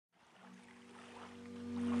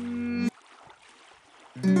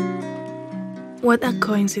What a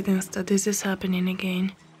coincidence that this is happening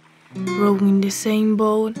again. Rowing the same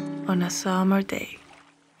boat on a summer day.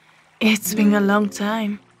 It's been a long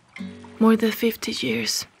time, more than 50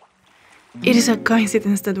 years. It is a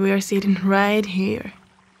coincidence that we are sitting right here.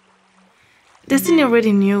 Destiny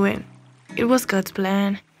already knew it. It was God's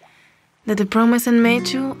plan that the promise I made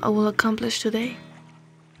you I will accomplish today.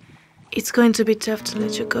 It's going to be tough to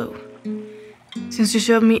let you go, since you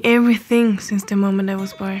showed me everything since the moment I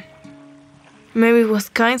was born. Maybe it was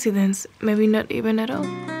coincidence, maybe not even at all.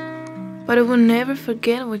 But I will never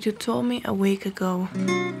forget what you told me a week ago.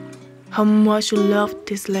 How much you loved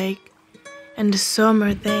this lake and the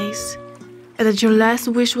summer days, and that your last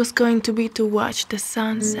wish was going to be to watch the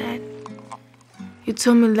sunset. You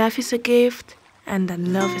told me life is a gift and that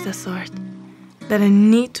love is a sword, that I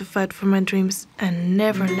need to fight for my dreams and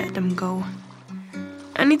never let them go.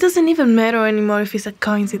 And it doesn't even matter anymore if it's a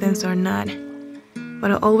coincidence or not,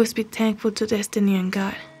 but I'll always be thankful to Destiny and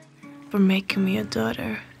God for making me a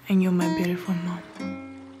daughter and you're my beautiful mom.